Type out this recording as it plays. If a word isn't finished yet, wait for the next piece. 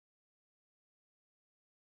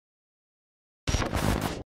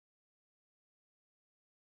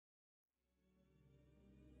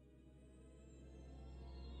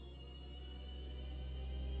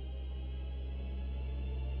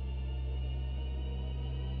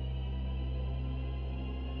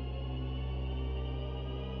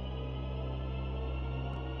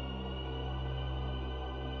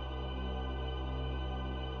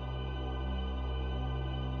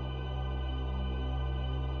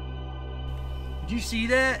Did you see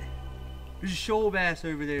that? There's a shoal bass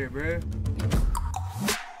over there, bro.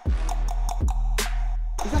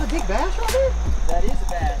 Is that a big bass right there? That is a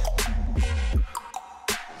bass.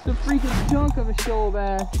 It's a freaking chunk of a shoal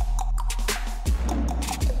bass.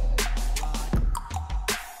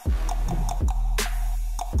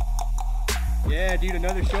 Yeah, dude,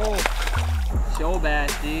 another shoal. Shoal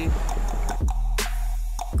bass, dude.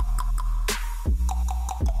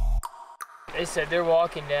 They said they're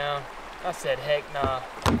walking down. I said, heck nah.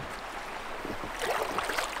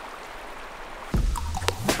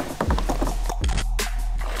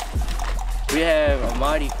 We have a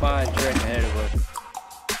mighty fine trek ahead of us.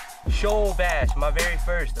 Shoal bass, my very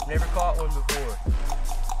first. I've never caught one before.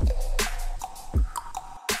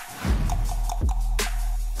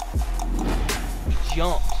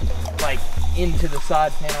 Jumped like into the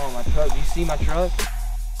side panel of my truck. Do you see my truck?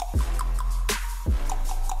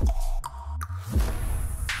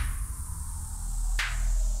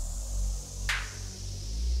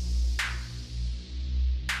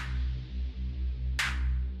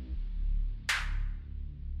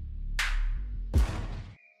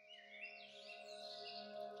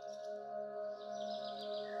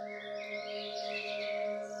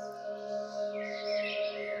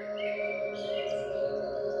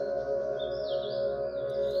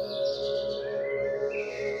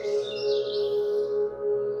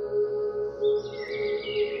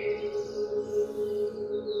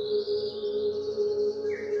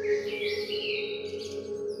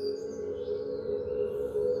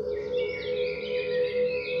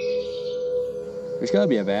 There's gotta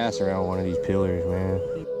be a bass around one of these pillars, man.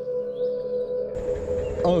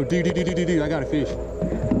 Oh, dude, I got a fish.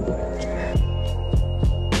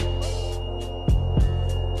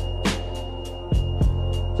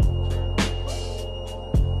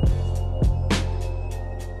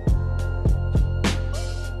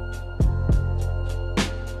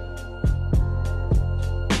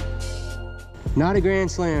 Not a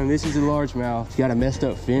grand slam, this is a largemouth. It's got a messed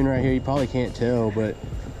up fin right here, you probably can't tell, but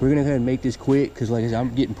we're gonna go ahead and make this quick because like I said,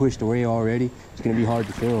 I'm getting pushed away already. It's gonna be hard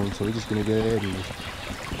to film, so we're just gonna go ahead and just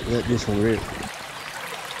let this one rip.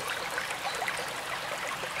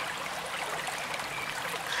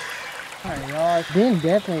 Alright y'all, it's been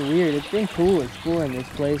definitely weird. It's been cool exploring this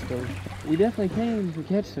place, but we definitely came to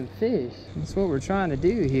catch some fish. That's what we're trying to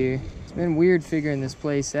do here. It's been weird figuring this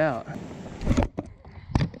place out.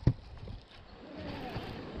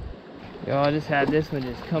 Y'all, I just had this one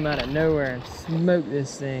just come out of nowhere and smoke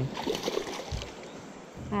this thing.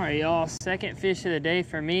 All right, y'all, second fish of the day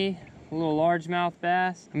for me, a little largemouth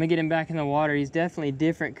bass. I'm gonna get him back in the water. He's definitely a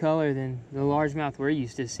different color than the largemouth we're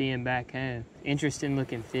used to seeing back home. Interesting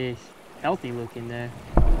looking fish, healthy looking though.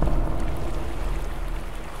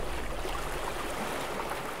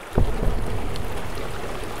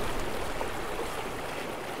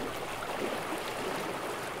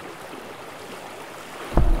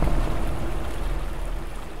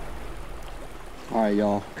 All right,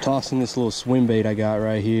 y'all, tossing this little swim bait I got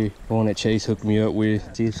right here, the one that Chase hooked me up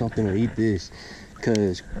with. See if something will eat this,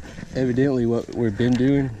 because evidently what we've been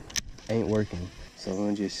doing ain't working. So I'm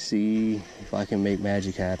gonna just see if I can make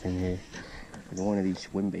magic happen here with one of these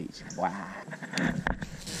swim baits. Wow.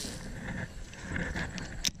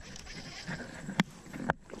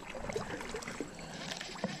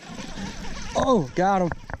 Oh, got him.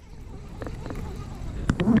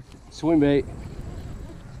 Swim bait.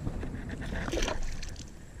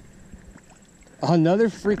 Another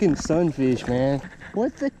freaking sunfish, man.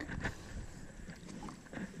 What the?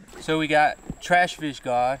 So we got trash fish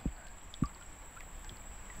god.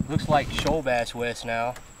 Looks like shoal bass west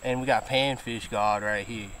now. And we got panfish god right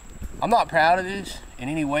here. I'm not proud of this in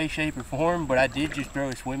any way, shape, or form, but I did just throw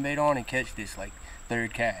a swim bait on and catch this like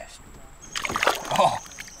third cast. Oh,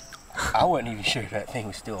 I wasn't even sure that thing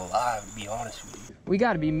was still alive, to be honest with you. We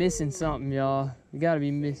gotta be missing something, y'all. We gotta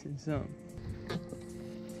be missing something.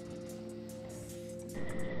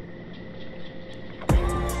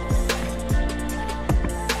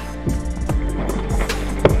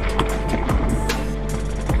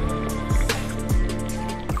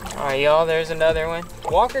 All right, y'all, there's another one.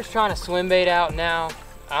 Walker's trying to swim bait out now.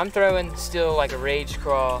 I'm throwing still like a rage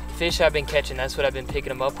crawl. Fish I've been catching, that's what I've been picking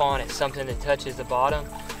them up on. It's something that touches the bottom.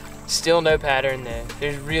 Still no pattern there.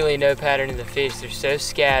 There's really no pattern in the fish. They're so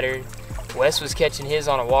scattered. Wes was catching his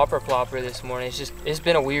on a whopper plopper this morning. It's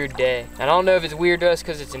been a weird day. I don't know if it's weird to us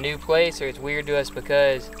because it's a new place or it's weird to us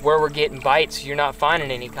because where we're getting bites, you're not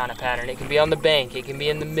finding any kind of pattern. It can be on the bank, it can be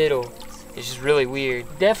in the middle. It's just really weird.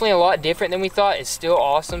 Definitely a lot different than we thought. It's still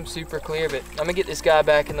awesome, super clear, but I'm gonna get this guy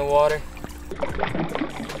back in the water.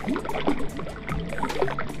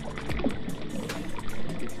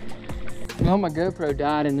 Well, my GoPro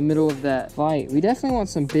died in the middle of that fight. We definitely want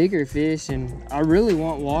some bigger fish, and I really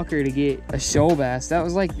want Walker to get a shoal bass. That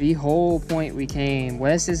was like the whole point we came.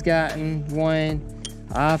 Wes has gotten one.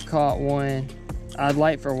 I've caught one. I'd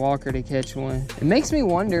like for Walker to catch one. It makes me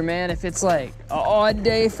wonder, man, if it's like an odd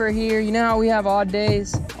day for here. You know how we have odd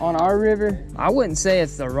days on our river? I wouldn't say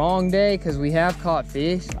it's the wrong day because we have caught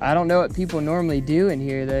fish. I don't know what people normally do in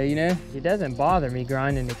here though, you know? It doesn't bother me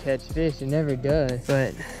grinding to catch fish. It never does.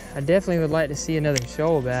 But I definitely would like to see another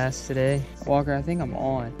shoal bass today. Walker, I think I'm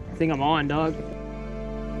on. I think I'm on, dog.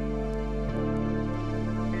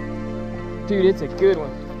 Dude, it's a good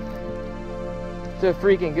one. It's a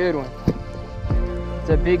freaking good one. It's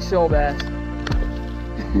a big shoal bass.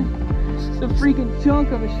 It's a freaking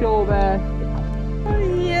chunk of a shoal bass. Oh,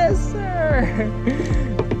 yes, sir.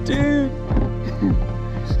 Dude.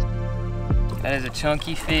 That is a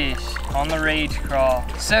chunky fish on the rage crawl.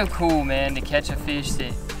 So cool, man, to catch a fish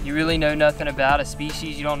that you really know nothing about, a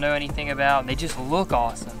species you don't know anything about. And they just look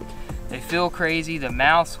awesome. They feel crazy. The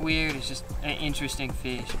mouth's weird. It's just an interesting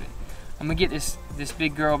fish. But I'm gonna get this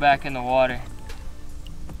big girl back in the water.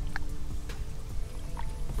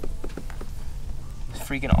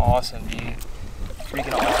 Freaking awesome, dude.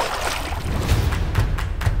 Freaking awesome.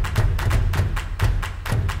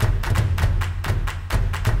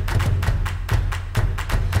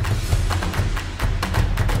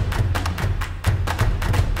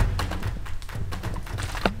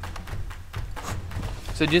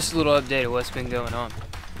 So just a little update of what's been going on.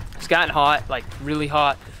 It's gotten hot, like really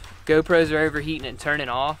hot. GoPros are overheating and turning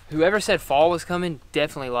off. Whoever said fall was coming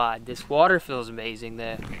definitely lied. This water feels amazing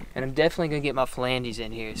though. And I'm definitely gonna get my phalanges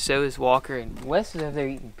in here. So is Walker, and Wes is over there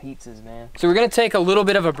eating pizzas, man. So we're gonna take a little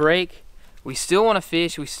bit of a break. We still wanna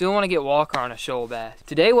fish. We still wanna get Walker on a shoal bass.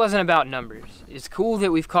 Today wasn't about numbers. It's cool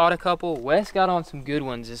that we've caught a couple. Wes got on some good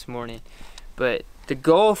ones this morning. But the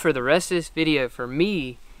goal for the rest of this video for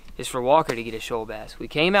me is for Walker to get a shoal bass. We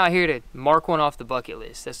came out here to mark one off the bucket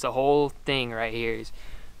list. That's the whole thing right here, is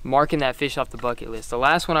marking that fish off the bucket list. The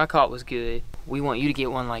last one I caught was good. We want you to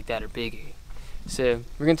get one like that or bigger. So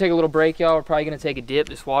we're gonna take a little break, y'all. We're probably gonna take a dip.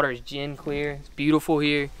 This water is gin clear. It's beautiful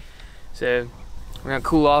here. So we're gonna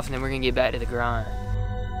cool off and then we're gonna get back to the grind.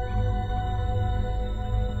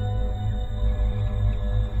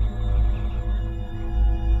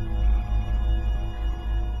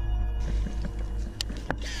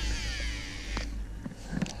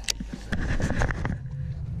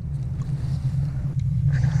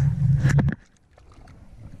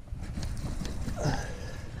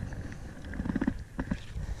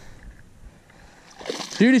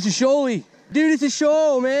 Dude, it's a shoalie. Dude, it's a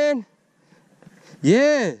shoal, man.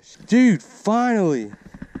 Yes. Dude, finally.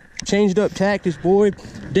 Changed up tactics, boy.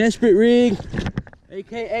 Desperate rig,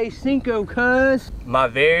 AKA Cinco, cuz. My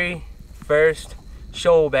very first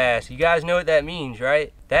shoal bass. You guys know what that means,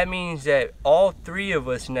 right? That means that all three of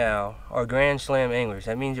us now are Grand Slam anglers.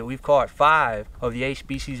 That means that we've caught 5 of the 8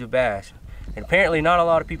 species of bass. And apparently not a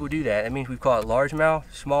lot of people do that. That means we've caught largemouth,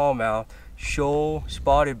 smallmouth, shoal,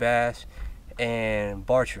 spotted bass, and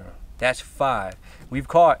barchrum. That's 5. We've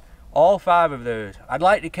caught all 5 of those. I'd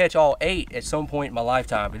like to catch all 8 at some point in my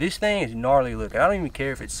lifetime, but this thing is gnarly looking. I don't even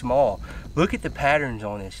care if it's small. Look at the patterns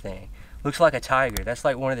on this thing. Looks like a tiger. That's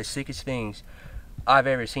like one of the sickest things I've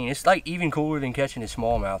ever seen. It's like even cooler than catching a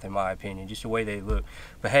smallmouth in my opinion, just the way they look.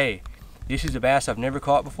 But hey, this is a bass I've never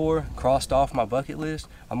caught before, crossed off my bucket list.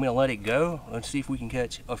 I'm gonna let it go. Let's see if we can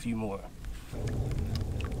catch a few more.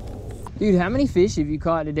 Dude, how many fish have you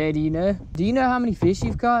caught today, do you know? Do you know how many fish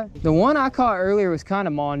you've caught? The one I caught earlier was kind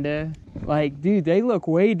of mondo. Like, dude, they look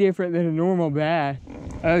way different than a normal bass.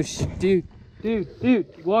 Oh, dude,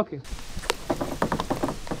 Walker.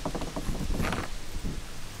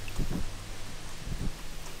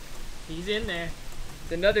 He's in there.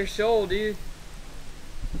 It's another shoal, dude.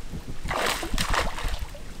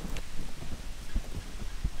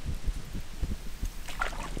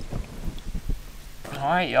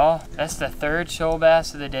 Alright, y'all, that's the 3rd shoal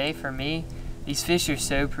bass of the day for me. These fish are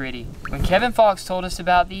so pretty. When Kevin Fox told us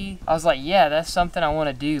about these, I was like, yeah, that's something I want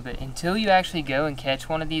to do, but until you actually go and catch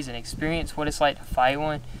one of these and experience what it's like to fight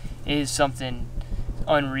one, it is something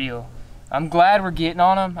unreal. I'm glad we're getting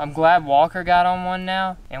on them. I'm glad Walker got on one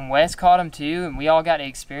now, and Wes caught him too, and we all got to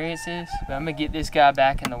experience this. But I'm gonna get this guy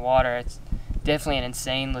back in the water. It's definitely an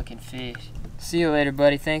insane looking fish. See you later,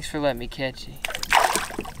 buddy. Thanks for letting me catch you.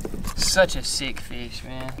 Such a sick fish,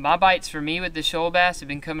 man. My bites for me with the shoal bass have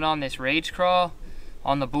been coming on this rage crawl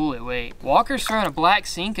on the bullet weight. Walker's throwing a black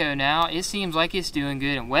Cinco now. It seems like it's doing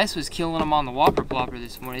good, and Wes was killing them on the whopper plopper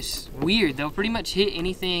this morning. It's weird. They'll pretty much hit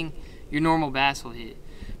anything your normal bass will hit.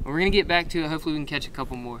 We're gonna get back to it. Hopefully we can catch a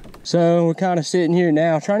couple more. So we're kind of sitting here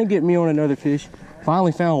now, trying to get me on another fish.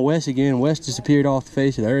 Finally found Wes again. Wes disappeared off the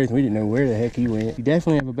face of the earth. We didn't know where the heck he went. You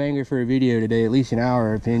definitely have a banger for a video today, at least in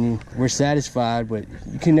our opinion. We're satisfied, but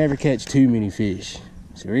you can never catch too many fish.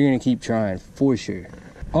 So we're gonna keep trying for sure.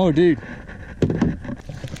 Oh, dude.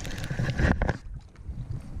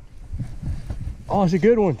 Oh, it's a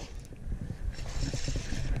good one.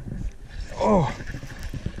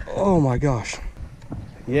 Oh my gosh.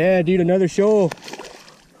 Yeah, dude, another shoal.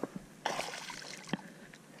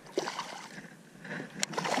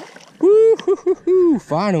 Woo,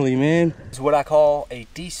 finally, man. It's what I call a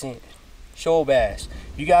decent shoal bass.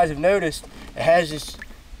 You guys have noticed it has this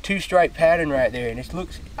two-stripe pattern right there, and it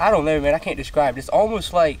looks, I don't know, man, I can't describe it. It's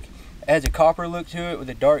almost like it has a copper look to it with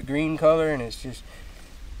a dark green color, and it's just,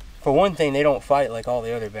 for one thing, they don't fight like all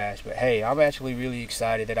the other bass. But hey, I'm actually really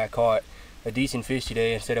excited that I caught a decent fish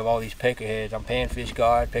today instead of all these peckerheads. I'm panfish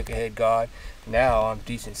god, peckerhead god. Now I'm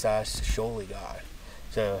decent sized shoaly god.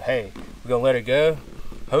 So hey, we're gonna let her go.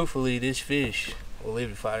 Hopefully this fish will live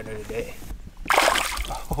to fight another day.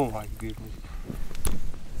 Oh my goodness.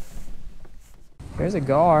 There's a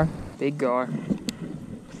gar, big gar.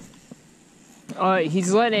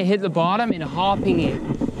 He's letting it hit the bottom and hopping it.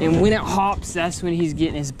 And when it hops, that's when he's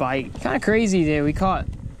getting his bite. Kind of crazy there. We caught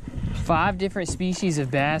 5 different species of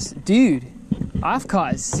bass. Dude, I've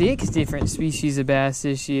caught 6 different species of bass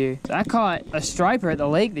this year. I caught a striper at the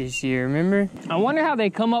lake this year, remember? I wonder how they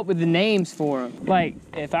come up with the names for them. Like,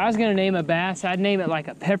 if I was gonna name a bass, I'd name it like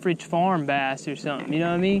a Pepperidge Farm bass or something, you know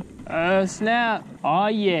what I mean? Oh, snap. Oh,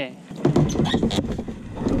 yeah.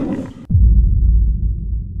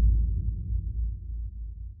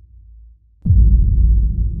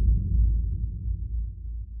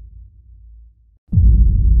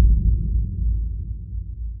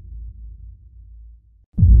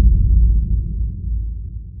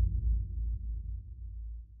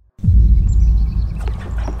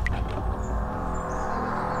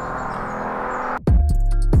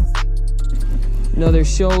 Another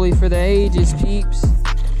shoaly for the ages, peeps.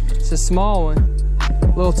 It's a small one.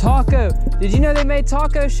 Little taco. Did you know they made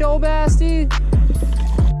taco shoal bass, dude?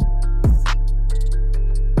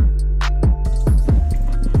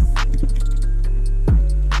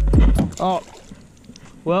 Oh,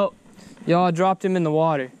 well, y'all dropped him in the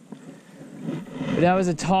water. But that was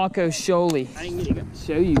a taco shoaly. I didn't get to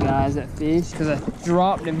show you guys that fish because I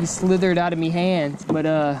dropped him. He slithered out of me hands. But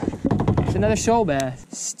it's another shoal bass.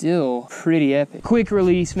 Still pretty epic. Quick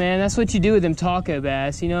release, man. That's what you do with them taco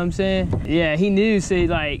bass, you know what I'm saying? Yeah, he knew, so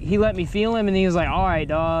he let me feel him and he was like, all right,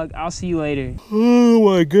 dog, I'll see you later.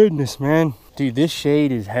 Oh my goodness, man. Dude, this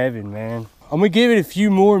shade is heaven, man. I'm gonna give it a few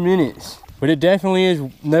more minutes, but it definitely is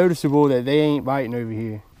noticeable that they ain't biting over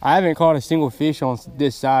here. I haven't caught a single fish on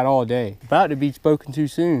this side all day. About to be spoken too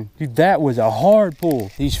soon. Dude, that was a hard pull.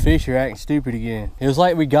 These fish are acting stupid again. It was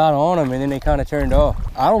like we got on them and then they kind of turned off.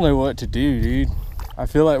 I don't know what to do, dude. I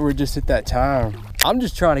feel like we're just at that time. I'm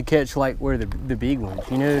just trying to catch like where the big ones,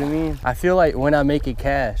 you know what I mean? I feel like when I make a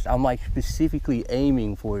cast, I'm like specifically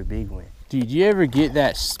aiming for a big one. Dude, you ever get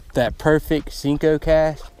that perfect Cinco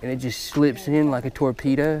cast and it just slips in like a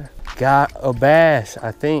torpedo? Got a bass,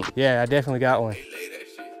 I think. Yeah, I definitely got one.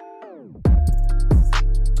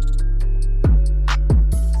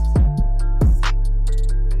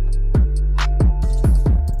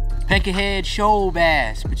 Peckerhead shoal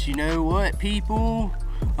bass, but you know what, people?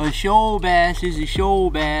 A shoal bass is a shoal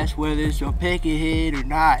bass, whether it's a peckerhead or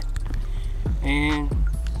not. And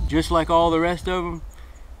just like all the rest of them,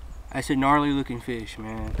 that's a gnarly looking fish,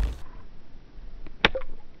 man.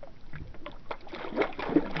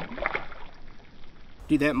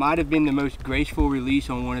 Dude, that might have been the most graceful release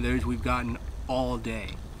on one of those we've gotten all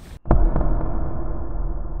day.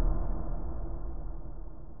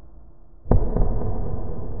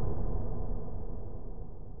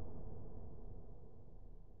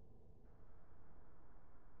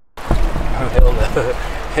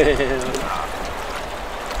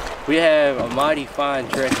 We have a mighty fine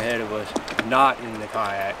trek ahead of us, not in the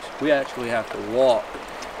kayaks. We actually have to walk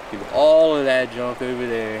through all of that junk over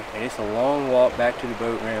there, and it's a long walk back to the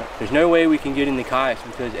boat ramp. There's no way we can get in the kayaks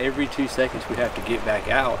because every 2 seconds we have to get back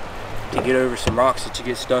out to get over some rocks that you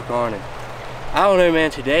get stuck on. And I don't know,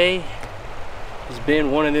 man, today has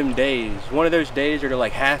been one of them days. One of those days that are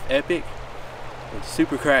like half epic and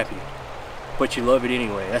super crappy, but you love it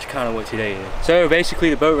anyway. That's kind of what today is. So basically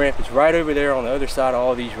the boat ramp is right over there on the other side of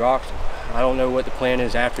all these rocks. I don't know what the plan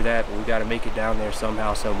is after that, but we got to make it down there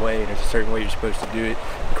somehow, some way. And there's a certain way you're supposed to do it,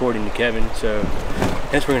 according to Kevin. So I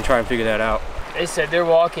guess we're gonna try and figure that out. They said they're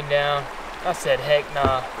walking down. I said, heck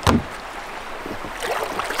nah.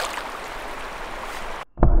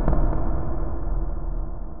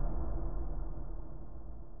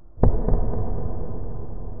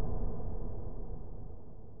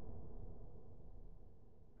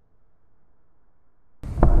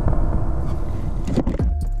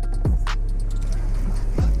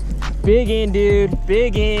 Big in, dude.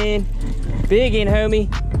 Big in. Big in, homie.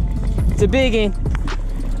 It's a big in.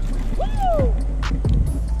 Woo!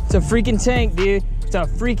 It's a freaking tank, dude. It's a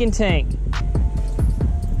freaking tank.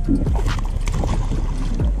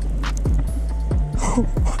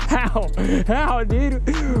 How, dude?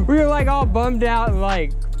 We were like all bummed out and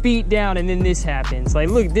like beat down, and then this happens. Like,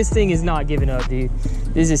 look, this thing is not giving up, dude.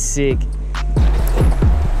 This is sick.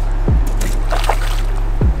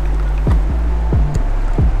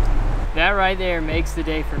 That right there makes the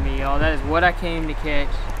day for me, y'all. That is what I came to catch,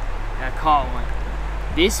 and I caught one.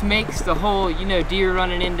 This makes the whole, you know, deer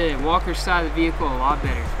running into Walker's side of the vehicle a lot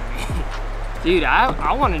better for me. Dude,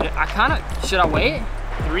 I wanted to, should I weigh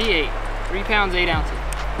it? 3 pounds, 8 ounces.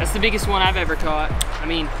 That's the biggest one I've ever caught. I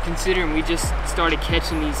mean, considering we just started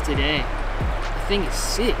catching these today. The thing is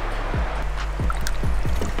sick.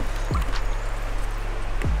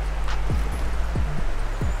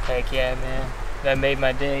 Heck yeah, man. That made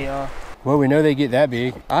my day, y'all. Well, we know they get that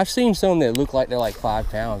big. I've seen some that look like they're like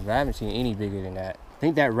 5 pounds, but I haven't seen any bigger than that. I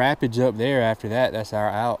think that rapids up there after that, that's our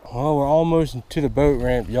out. Well, we're almost to the boat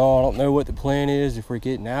ramp, y'all. I don't know what the plan is, if we're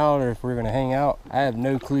getting out or if we're gonna hang out. I have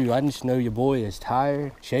no clue. I just know your boy is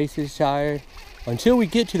tired. Chase is tired. Until we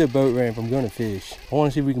get to the boat ramp, I'm gonna fish. I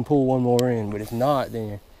wanna see if we can pull one more in, but if not,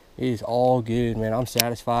 then it is all good, man. I'm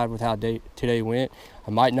satisfied with how today went.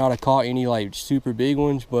 I might not have caught any like super big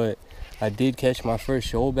ones, but I did catch my first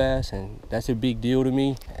shoal bass, and that's a big deal to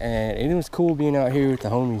me. And it was cool being out here with the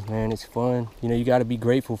homies, man. It's fun. You know, you got to be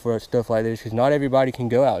grateful for stuff like this, because not everybody can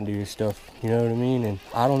go out and do this stuff. You know what I mean? And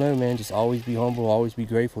I don't know, man. Just always be humble. Always be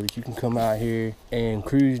grateful that you can come out here and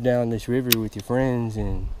cruise down this river with your friends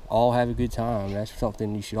and all have a good time. That's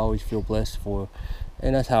something you should always feel blessed for.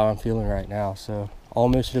 And that's how I'm feeling right now. So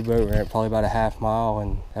almost to the boat ramp, probably about a half mile,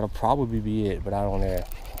 and that'll probably be it, but I don't know.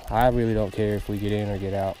 I really don't care if we get in or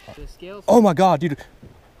get out. Oh my God, dude.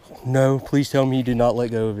 No, please tell me he did not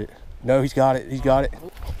let go of it. No, he's got it, he's got it.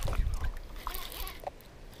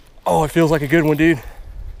 Oh, it feels like a good one, dude.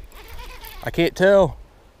 I can't tell.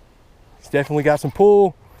 It's definitely got some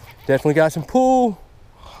pull. Definitely got some pull.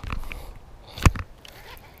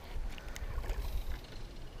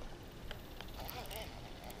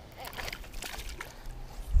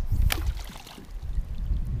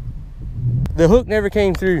 The hook never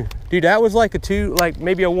came through. Dude, that was like a 2, like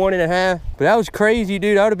maybe a 1.5, but that was crazy,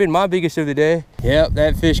 dude. That would have been my biggest of the day. Yep,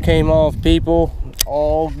 that fish came off, people.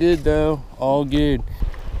 All good though, all good.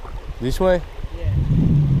 This way? Yeah.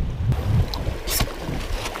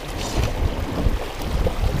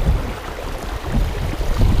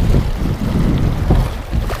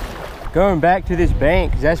 Going back to this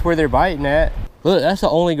bank, 'cause that's where they're biting at. Look, that's the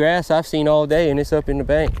only grass I've seen all day, and it's up in the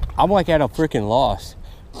bank. I'm like at a freaking loss.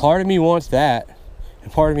 Part of me wants that,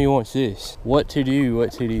 and part of me wants this. What to do,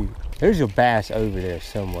 what to do. There's a bass over there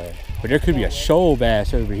somewhere, but there could be a shoal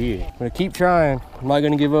bass over here. I'm gonna keep trying. I'm not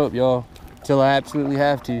gonna give up, y'all, until I absolutely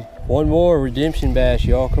have to. One more redemption bass,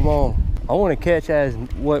 y'all, come on. I wanna catch as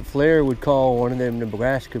what Flair would call one of them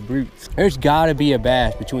Nebraska brutes. There's gotta be a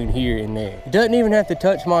bass between here and there. It doesn't even have to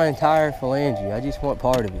touch my entire phalange. I just want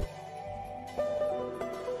part of it.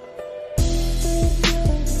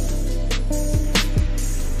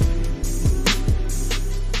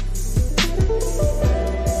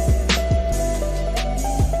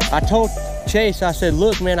 I told Chase, I said,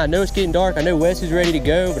 look, man, I know it's getting dark. I know Wes is ready to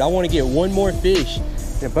go, but I want to get one more fish.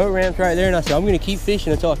 The boat ramp's right there, and I said, I'm going to keep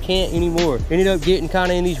fishing until I can't anymore. Ended up getting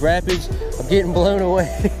kind of in these rapids. I'm getting blown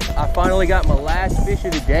away. I finally got my last fish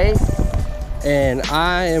of the day, and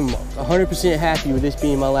I am 100% happy with this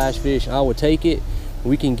being my last fish. I will take it.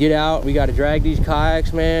 We can get out. We got to drag these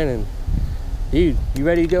kayaks, man. And dude, you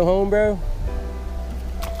ready to go home, bro?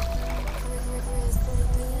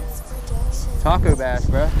 Taco bass,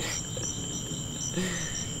 bro.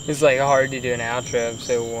 It's like hard to do an outro. I'm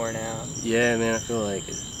so worn out. Yeah, man, I feel like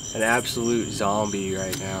an absolute zombie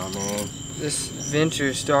right now, man. This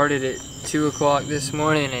venture started at 2 o'clock this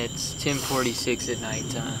morning. It's 10:46 at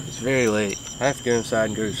nighttime. It's very late. I have to go inside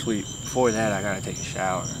and go to sleep. Before that, I gotta take a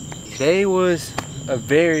shower. Today was a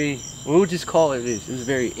very, we'll just call it this. It was a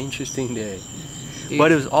very interesting day. Dude,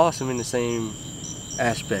 but it was awesome in the same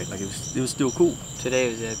aspect. Like it was still cool.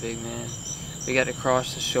 Today was epic, man. We got to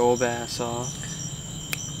cross the shoal bass off.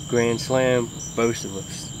 Grand slam, both of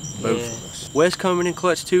us. Both of us. Wes coming in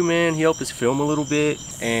clutch too, man. He helped us film a little bit,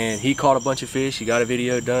 and he caught a bunch of fish. He got a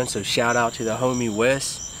video done, so shout out to the homie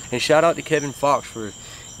Wes, and shout out to Kevin Fox for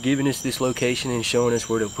giving us this location and showing us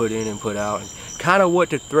where to put in and put out, and kind of what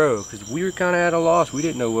to throw, because we were kind of at a loss. We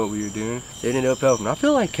didn't know what we were doing. They ended up helping. I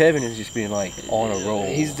feel like Kevin has just been like on a roll.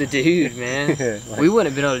 He's the dude, man. Like, we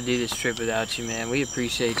wouldn't have been able to do this trip without you, man. We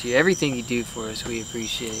appreciate you. Everything you do for us, we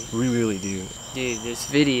appreciate. we really do. Dude, this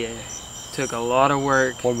video took a lot of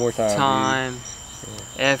work, One more time,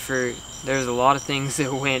 effort. There's a lot of things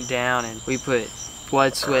that went down, and we put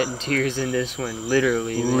blood, sweat, and tears in this one,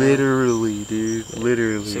 literally, man. Literally, dude.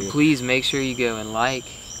 Literally. So please make sure you go and like,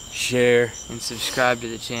 share, and subscribe to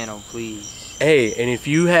the channel, please. Hey, and if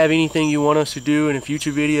you have anything you want us to do in a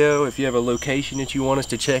future video, if you have a location that you want us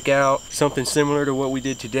to check out, something similar to what we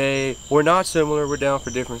did today, or not similar, we're down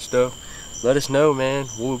for different stuff, let us know, man.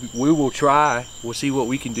 We will try. We'll see what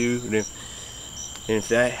we can do, and if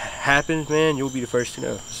that happens, man, you'll be the first to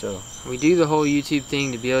know. So we do the whole YouTube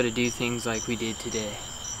thing to be able to do things like we did today.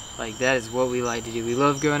 Like, that is what we like to do. We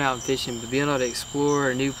love going out and fishing, but being able to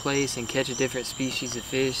explore a new place and catch a different species of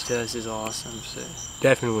fish to us is awesome. So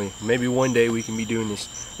definitely, maybe one day we can be doing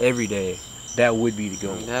this every day. That would be the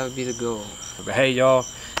goal. That would be the goal. But hey, y'all,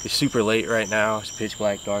 it's super late right now. It's pitch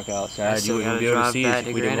black dark outside. You wouldn't be able to see us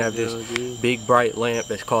if we didn't have this big bright lamp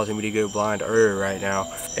that's causing me to go blind right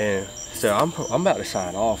now. And so I'm about to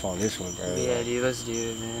sign off on this one, bro. Yeah, dude, let's do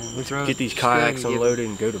it, man. Let's get these kayaks unloaded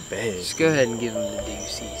and go to bed. Just go ahead and give them the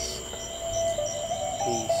deuces.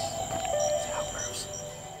 Peace.